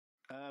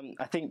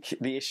I think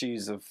the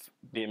issues of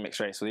being mixed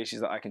race, or the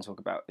issues that I can talk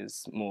about,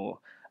 is more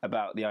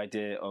about the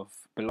idea of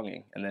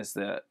belonging. And there's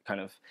the kind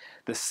of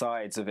the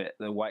sides of it,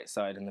 the white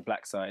side and the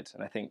black side.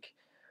 And I think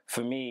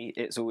for me,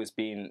 it's always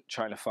been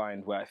trying to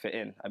find where I fit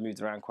in. I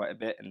moved around quite a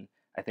bit, and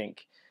I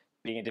think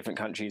being in different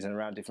countries and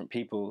around different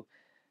people,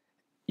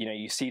 you know,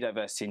 you see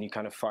diversity and you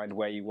kind of find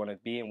where you want to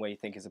be and where you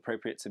think is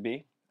appropriate to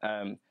be.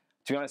 To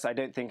be honest, I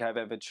don't think I've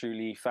ever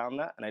truly found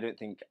that, and I don't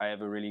think I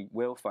ever really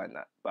will find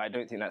that. But I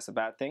don't think that's a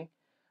bad thing.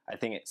 I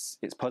think it's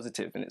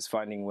positive, and it's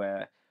finding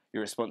where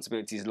your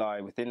responsibilities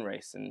lie within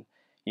race. And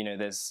you know,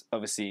 there's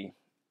obviously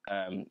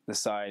the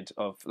side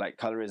of like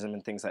colorism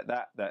and things like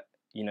that. That,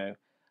 you know,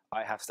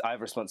 I have a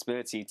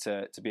responsibility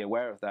to be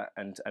aware of that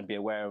and be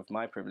aware of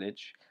my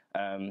privilege,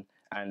 and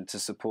to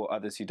support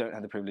others who don't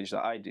have the privilege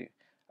that I do.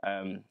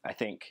 I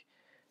think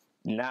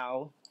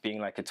now, being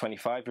like a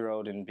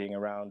 25-year-old and being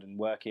around and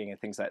working and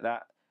things like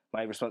that,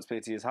 my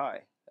responsibility is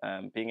high.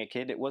 Being a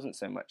kid, it wasn't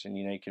so much, and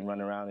you know, you can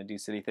run around and do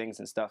silly things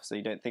and stuff, so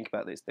you don't think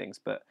about those things.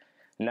 But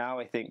now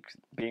I think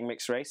being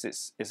mixed race,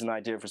 it's an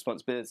idea of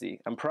responsibility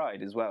and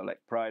pride as well, like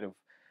pride of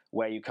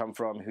where you come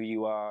from, who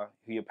you are,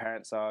 who your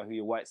parents are, who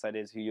your white side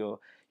is, who your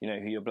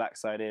black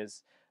side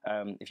is.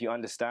 If you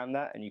understand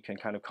that and you can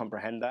kind of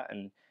comprehend that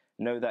and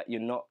know that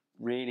you're not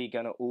really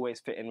going to always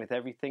fit in with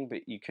everything,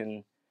 but you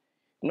can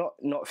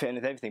not fit in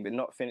with everything, but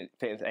not fit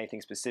in with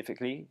anything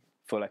specifically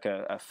for like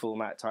a full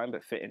amount of time,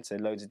 but fit into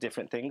loads of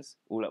different things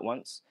all at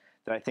once,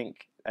 then I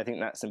think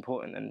that's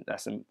important, and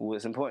that's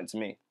what's important to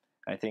me.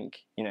 I think,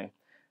 you know,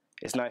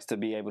 it's nice to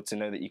be able to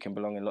know that you can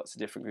belong in lots of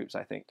different groups,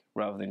 I think,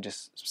 rather than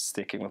just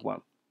sticking with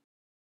one.